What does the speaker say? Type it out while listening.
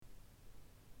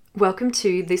Welcome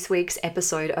to this week's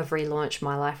episode of Relaunch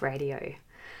My Life Radio.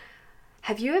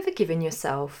 Have you ever given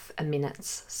yourself a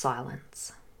minute's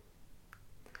silence?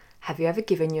 Have you ever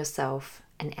given yourself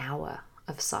an hour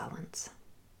of silence?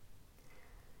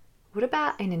 What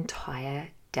about an entire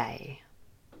day?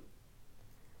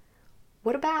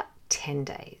 What about 10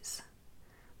 days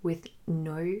with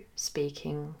no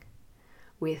speaking,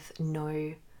 with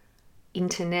no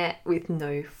internet, with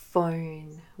no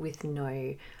phone, with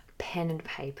no pen and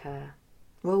paper?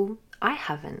 Well, I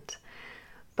haven't.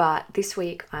 But this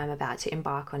week I'm about to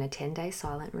embark on a 10-day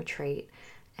silent retreat,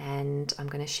 and I'm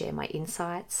going to share my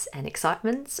insights and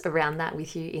excitements around that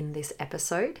with you in this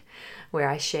episode, where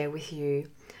I share with you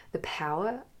the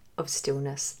power of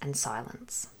stillness and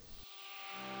silence.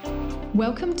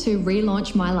 Welcome to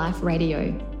Relaunch My Life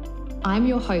Radio. I'm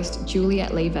your host,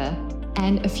 Juliet Lever,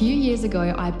 and a few years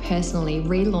ago, I personally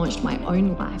relaunched my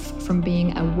own life from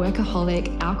being a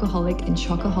workaholic, alcoholic, and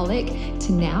chocoholic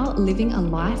to now living a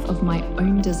life of my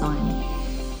own design.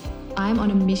 I'm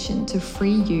on a mission to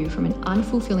free you from an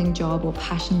unfulfilling job or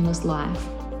passionless life.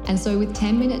 And so with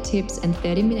 10-minute tips and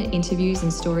 30-minute interviews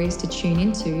and stories to tune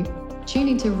into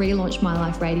Relaunch My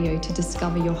Life Radio to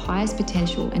discover your highest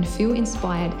potential and feel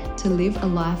inspired to live a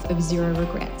life of zero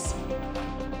regrets.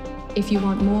 If you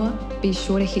want more, be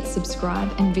sure to hit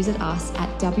subscribe and visit us at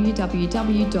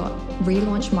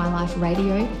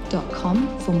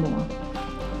www.relaunchmyliferadio.com for more.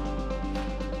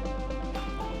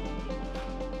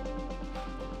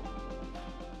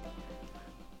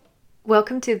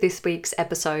 Welcome to this week's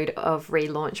episode of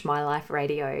Relaunch My Life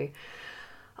Radio.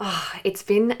 It's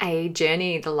been a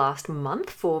journey the last month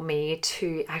for me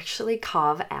to actually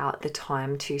carve out the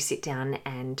time to sit down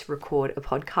and record a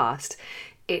podcast.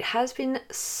 It has been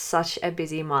such a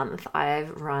busy month.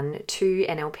 I've run 2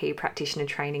 NLP practitioner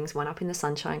trainings, one up in the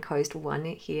Sunshine Coast, one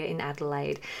here in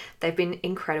Adelaide. They've been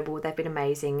incredible, they've been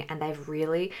amazing, and they've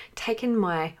really taken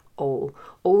my all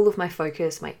of my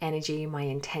focus, my energy, my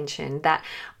intention, that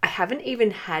I haven't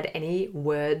even had any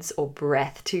words or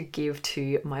breath to give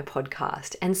to my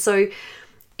podcast. And so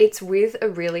it's with a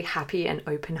really happy and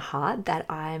open heart that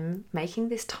I'm making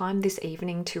this time this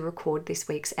evening to record this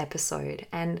week's episode.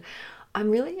 And I'm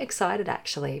really excited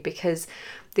actually, because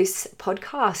this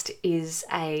podcast is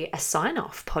a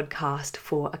sign-off podcast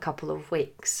for a couple of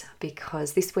weeks,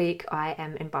 because this week I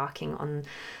am embarking on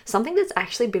something that's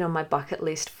actually been on my bucket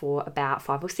list for about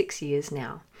 5 or 6 years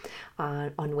now.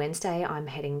 On Wednesday, I'm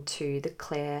heading to the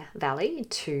Clare Valley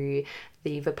to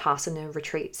the Vipassana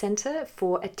Retreat Centre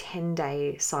for a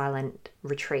 10-day silent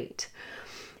retreat.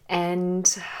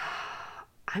 And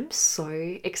I'm so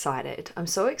excited. I'm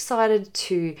so excited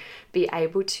to be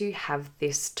able to have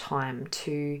this time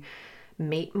to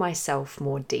meet myself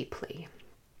more deeply.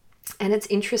 And it's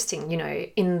interesting,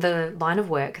 in the line of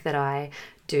work that I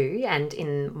do and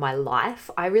in my life,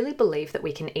 I really believe that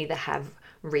we can either have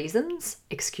reasons,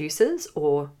 excuses,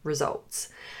 or results.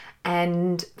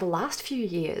 And the last few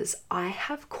years, I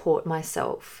have caught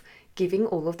myself giving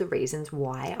all of the reasons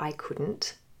why I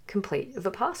couldn't complete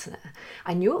Vipassana.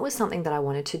 I knew it was something that I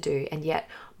wanted to do, and yet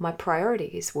my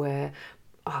priorities were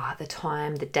the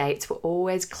time, the dates were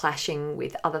always clashing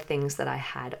with other things that I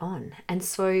had on. And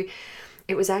so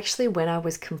it was actually when I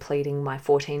was completing my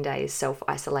 14 days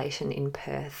self-isolation in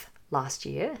Perth last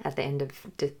year, at the end of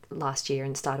last year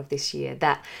and start of this year,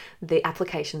 that the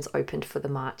applications opened for the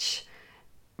March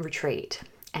retreat.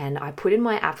 And I put in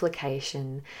my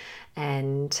application,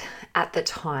 and at the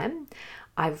time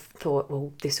I've thought,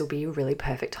 well, this will be a really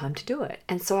perfect time to do it.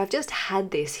 And so I've just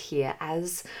had this here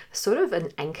as sort of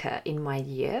an anchor in my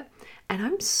year. And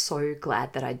I'm so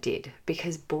glad that I did,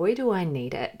 because boy, do I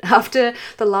need it. After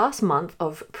the last month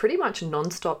of pretty much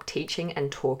nonstop teaching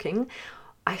and talking,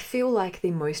 I feel like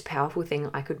the most powerful thing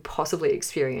I could possibly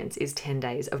experience is 10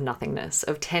 days of nothingness,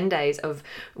 of 10 days of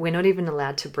we're not even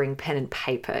allowed to bring pen and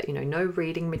paper, no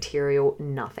reading material,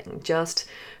 nothing, just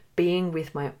being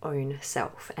with my own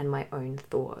self and my own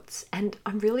thoughts. And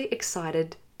I'm really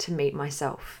excited to meet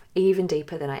myself even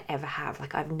deeper than I ever have.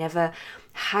 Like, I've never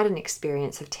had an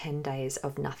experience of 10 days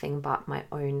of nothing but my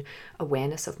own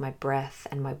awareness of my breath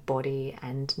and my body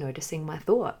and noticing my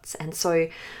thoughts. And so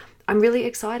I'm really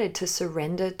excited to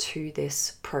surrender to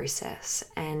this process.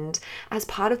 And as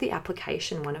part of the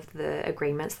application, one of the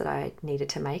agreements that I needed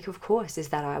to make, of course, is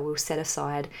that I will set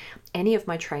aside any of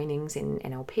my trainings in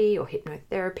NLP or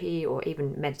hypnotherapy or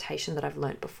even meditation that I've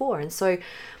learnt before. And so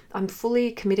I'm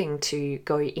fully committing to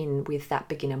go in with that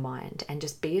beginner mind and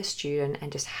just be a student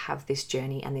and just have this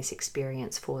journey and this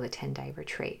experience for the 10-day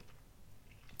retreat.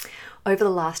 Over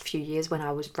the last few years, when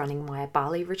I was running my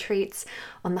Bali retreats,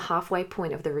 on the halfway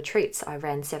point of the retreats, I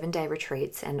ran 7-day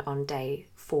retreats, and on day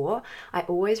before, I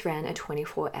always ran a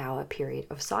 24-hour period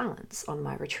of silence on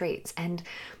my retreats. And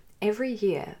every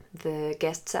year, the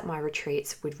guests at my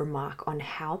retreats would remark on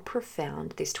how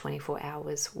profound this 24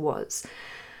 hours was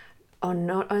on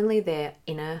not only their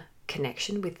inner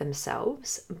connection with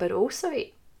themselves, but also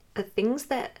the things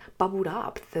that bubbled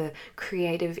up, the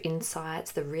creative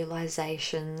insights, the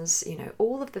realizations,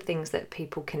 all of the things that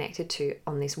people connected to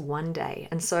on this one day.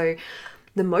 And so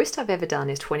the most I've ever done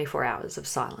is 24 hours of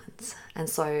silence. And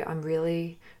so I'm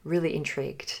really, really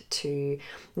intrigued to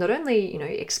not only,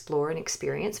 explore and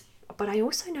experience, but I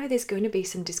also know there's going to be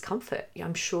some discomfort.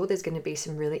 I'm sure there's going to be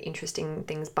some really interesting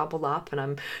things bubble up, and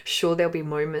I'm sure there'll be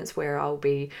moments where I'll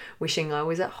be wishing I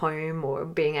was at home or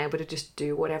being able to just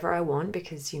do whatever I want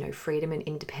because, freedom and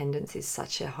independence is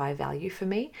such a high value for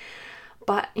me.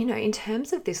 But, in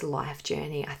terms of this life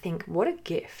journey, I think what a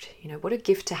gift, what a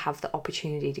gift to have the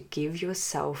opportunity to give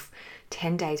yourself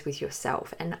 10 days with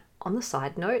yourself. And on the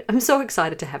side note, I'm so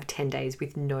excited to have 10 days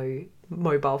with no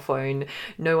mobile phone,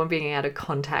 no one being able to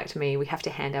contact me. We have to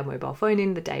hand our mobile phone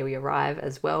in the day we arrive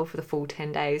as well for the full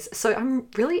 10 days. So I'm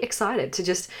really excited to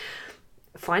just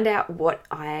find out what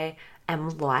I am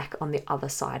like on the other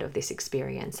side of this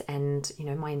experience. And,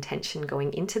 my intention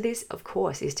going into this, of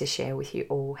course, is to share with you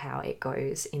all how it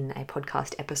goes in a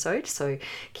podcast episode. So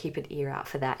keep an ear out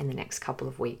for that in the next couple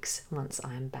of weeks once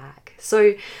I'm back.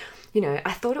 So,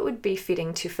 I thought it would be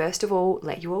fitting to first of all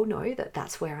let you all know that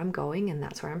that's where I'm going and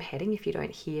that's where I'm heading if you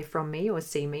don't hear from me or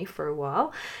see me for a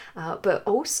while, but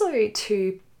also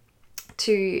to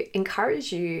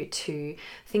encourage you to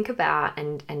think about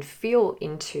and feel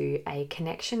into a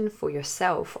connection for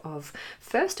yourself of,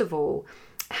 first of all,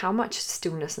 how much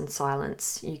stillness and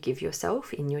silence you give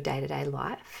yourself in your day-to-day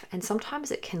life. And sometimes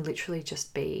it can literally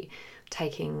just be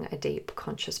taking a deep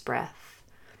conscious breath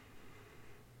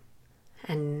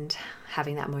and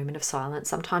having that moment of silence.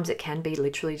 Sometimes it can be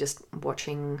literally just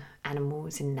watching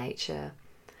animals in nature.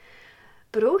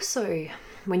 But also,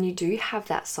 when you do have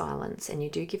that silence and you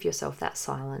do give yourself that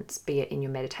silence, be it in your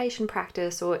meditation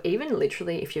practice or even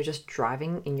literally if you're just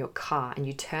driving in your car and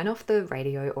you turn off the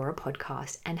radio or a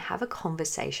podcast and have a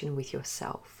conversation with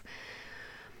yourself,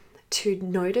 to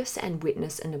notice and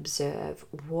witness and observe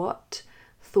what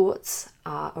thoughts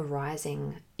are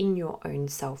arising in your own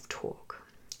self-talk.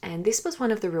 And this was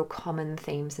one of the real common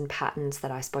themes and patterns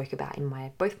that I spoke about in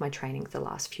both my trainings the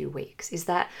last few weeks, is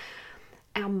that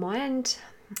our mind,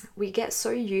 we get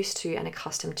so used to and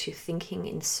accustomed to thinking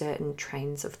in certain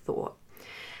trains of thought.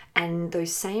 And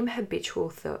those same habitual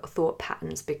thought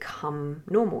patterns become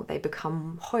normal. They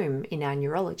become home in our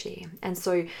neurology. And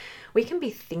so we can be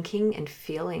thinking and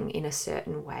feeling in a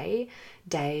certain way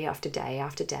day after day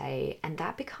after day. And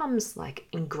that becomes like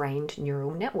ingrained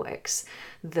neural networks.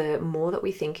 The more that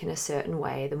we think in a certain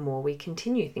way, the more we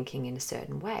continue thinking in a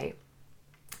certain way.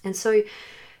 And so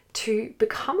to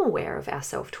become aware of our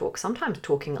self-talk, sometimes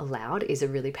talking aloud is a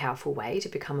really powerful way to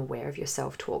become aware of your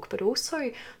self-talk, but also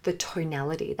the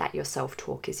tonality that your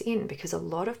self-talk is in, because a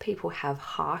lot of people have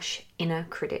harsh inner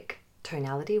critic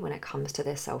tonality when it comes to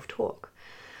their self-talk.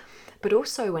 But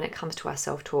also when it comes to our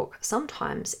self-talk,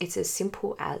 sometimes it's as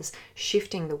simple as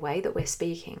shifting the way that we're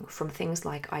speaking from things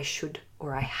like I should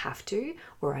or I have to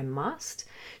or I must,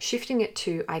 shifting it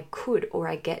to I could or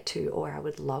I get to or I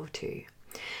would love to.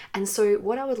 And so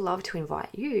what I would love to invite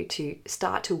you to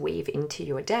start to weave into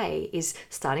your day is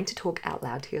starting to talk out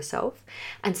loud to yourself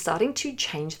and starting to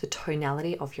change the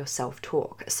tonality of your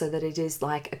self-talk so that it is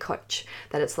like a coach,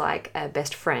 that it's like a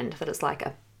best friend, that it's like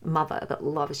a mother that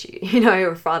loves you, or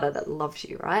a father that loves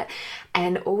you, right?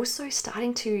 And also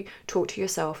starting to talk to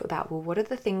yourself about, well, what are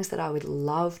the things that I would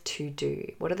love to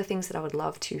do? What are the things that I would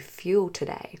love to feel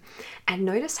today? And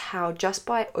notice how just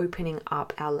by opening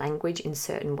up our language in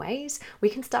certain ways, we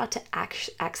can start to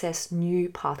access new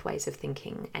pathways of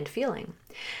thinking and feeling.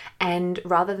 And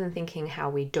rather than thinking how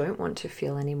we don't want to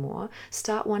feel anymore,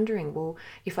 start wondering, well,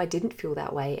 if I didn't feel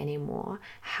that way anymore,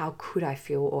 how could I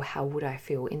feel or how would I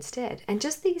feel instead? And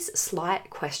just these slight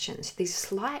questions, these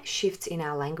slight shifts in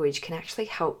our language can actually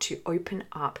help to open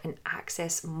up and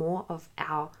access more of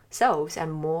ourselves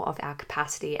and more of our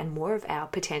capacity and more of our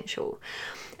potential.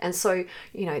 And so,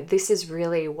 this is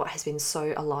really what has been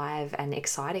so alive and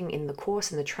exciting in the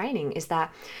course and the training, is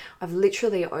that I've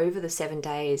literally over the 7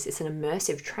 days, it's an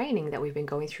immersive training that we've been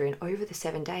going through, and over the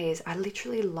 7 days, I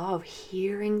literally love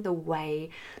hearing the way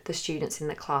the students in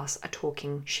the class are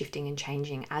talking, shifting and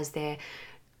changing as they're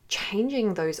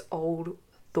changing those old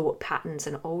thought patterns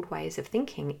and old ways of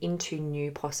thinking into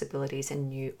new possibilities and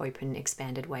new open,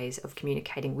 expanded ways of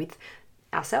communicating with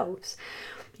ourselves.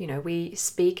 You know, we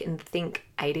speak and think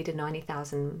 80 to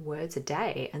 90,000 words a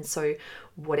day. And so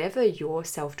whatever your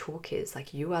self-talk is,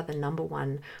 like, you are the number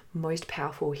one most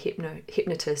powerful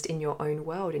hypnotist in your own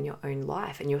world, in your own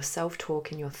life. And your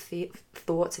self-talk and your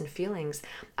thoughts and feelings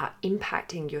are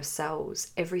impacting your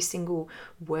cells. Every single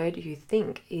word you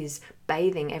think is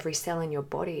bathing every cell in your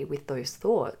body with those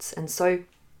thoughts. And so,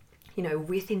 you know,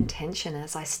 with intention,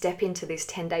 as I step into this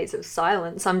 10 days of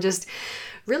silence, I'm just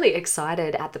really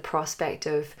excited at the prospect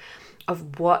of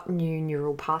what new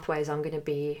neural pathways I'm going to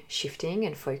be shifting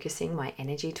and focusing my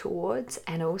energy towards,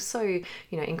 and also, you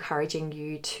know, encouraging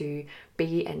you to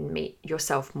be and meet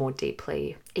yourself more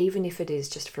deeply, even if it is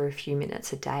just for a few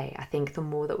minutes a day. I think the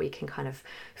more that we can kind of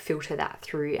filter that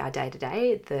through our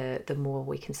day-to-day, the more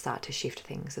we can start to shift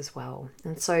things as well.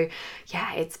 And so,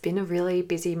 yeah, it's been a really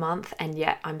busy month, and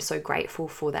yet I'm so grateful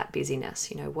for that busyness.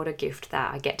 You know, what a gift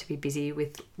that I get to be busy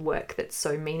with work that's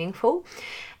so meaningful.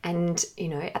 And, you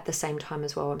know, at the same time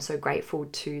as well, I'm so grateful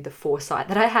to the foresight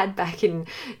that I had back in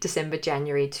December,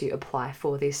 January to apply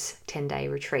for this 10-day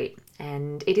retreat.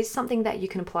 And it is something that you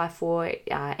can apply for.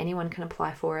 Anyone can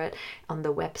apply for it on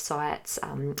the websites.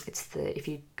 If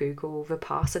you Google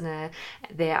Vipassana,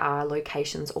 there are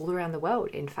locations all around the world,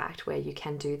 in fact, where you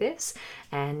can do this,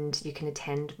 and you can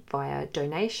attend via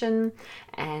donation.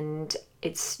 And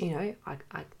it's, you know,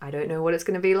 I don't know what it's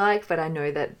going to be like, but I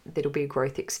know that it'll be a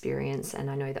growth experience,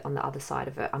 and I know that on the other side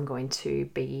of it, I'm going to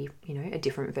be, you know, a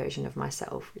different version of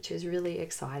myself, which is really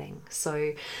exciting.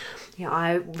 So, yeah,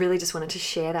 I really just wanted to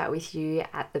share that with you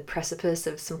at the precipice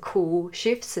of some cool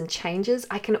shifts and changes.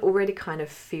 I can already kind of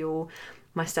feel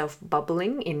myself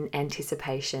bubbling in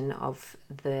anticipation of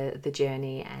the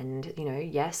journey, and, you know,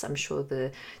 yes, I'm sure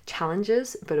the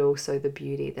challenges, but also the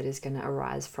beauty that is going to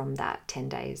arise from that 10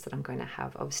 days that I'm going to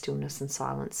have of stillness and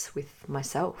silence with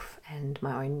myself and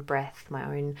my own breath, my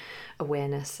own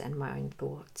awareness, and my own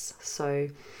thoughts. So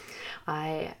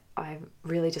I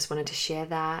really just wanted to share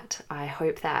that. I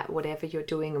hope that whatever you're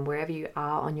doing and wherever you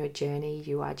are on your journey,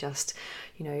 you are just,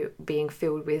 you know, being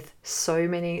filled with so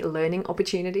many learning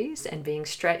opportunities and being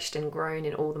stretched and grown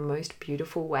in all the most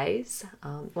beautiful ways.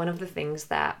 One of the things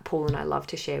that Paul and I love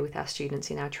to share with our students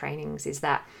in our trainings is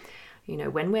that, you know,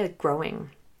 when we're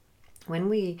growing, when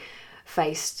we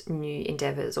face new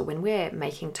endeavors, or when we're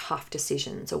making tough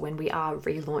decisions, or when we are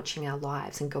relaunching our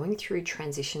lives and going through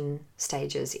transition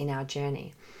stages in our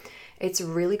journey, it's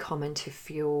really common to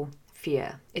feel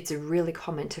fear. It's really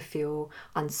common to feel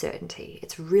uncertainty.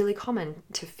 It's really common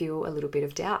to feel a little bit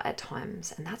of doubt at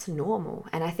times, and that's normal.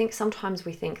 And I think sometimes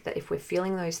we think that if we're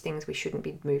feeling those things, we shouldn't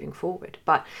be moving forward.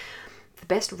 But the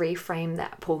best reframe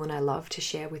that Paul and I love to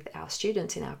share with our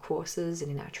students in our courses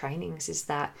and in our trainings is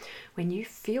that when you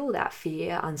feel that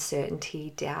fear,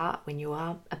 uncertainty, doubt, when you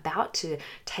are about to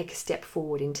take a step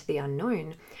forward into the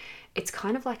unknown, it's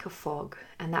kind of like a fog,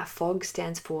 and that fog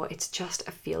stands for, it's just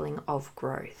a feeling of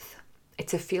growth.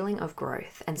 It's a feeling of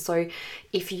growth. And so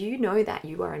if you know that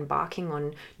you are embarking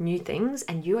on new things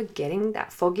and you are getting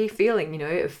that foggy feeling, you know,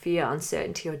 of fear,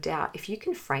 uncertainty, or doubt, if you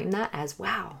can frame that as,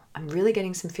 wow, I'm really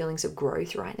getting some feelings of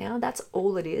growth right now, that's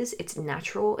all it is. It's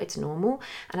natural, it's normal,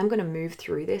 and I'm going to move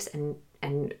through this and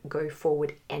go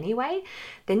forward anyway,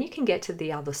 then you can get to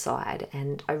the other side.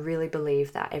 And I really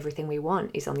believe that everything we want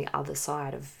is on the other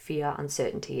side of fear,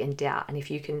 uncertainty, and doubt. And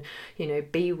if you can, you know,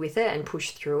 be with it and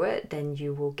push through it, then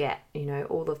you will get, you know,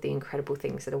 all of the incredible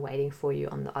things that are waiting for you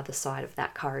on the other side of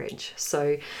that courage.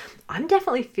 So I'm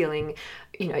definitely feeling,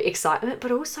 you know, excitement,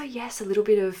 but also, yes, a little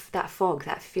bit of that fog,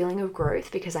 that feeling of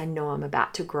growth, because I know I'm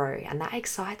about to grow. And that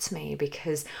excites me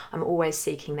because I'm always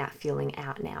seeking that feeling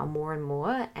out now more and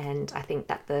more. And I think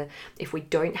that if we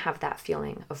don't have that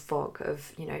feeling of fog,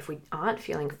 of, you know, if we aren't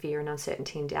feeling fear and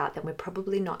uncertainty and doubt, then we're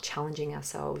probably not challenging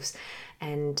ourselves.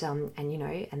 And you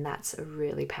know, and that's a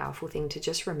really powerful thing to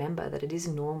just remember, that it is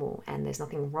normal and there's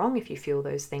nothing wrong if you feel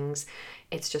those things.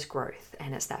 It's just growth,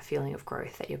 and it's that feeling of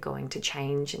growth that you're going to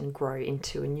change and grow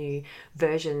into a new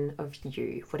version of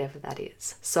you, whatever that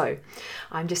is. So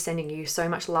I'm just sending you so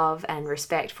much love and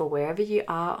respect for wherever you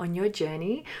are on your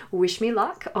journey. Wish me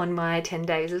luck on my 10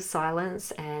 days of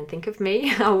silence, and think of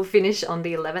me. I will finish on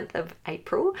the 11th of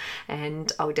April,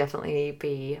 and I'll definitely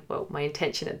be, well, my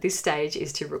intention at this stage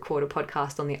is to record a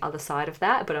podcast on the other side of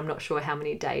that, but I'm not sure how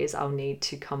many days I'll need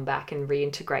to come back and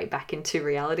reintegrate back into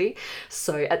reality.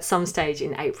 So at some stage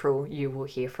in April, you will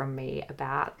hear from me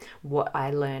about what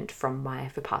I learned from my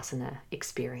Vipassana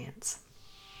experience.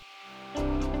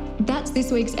 That's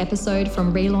this week's episode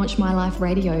from Relaunch My Life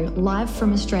Radio, live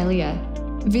from Australia.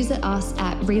 Visit us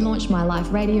at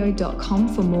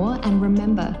relaunchmyliferadio.com for more, and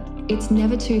remember, it's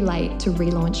never too late to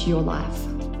relaunch your life.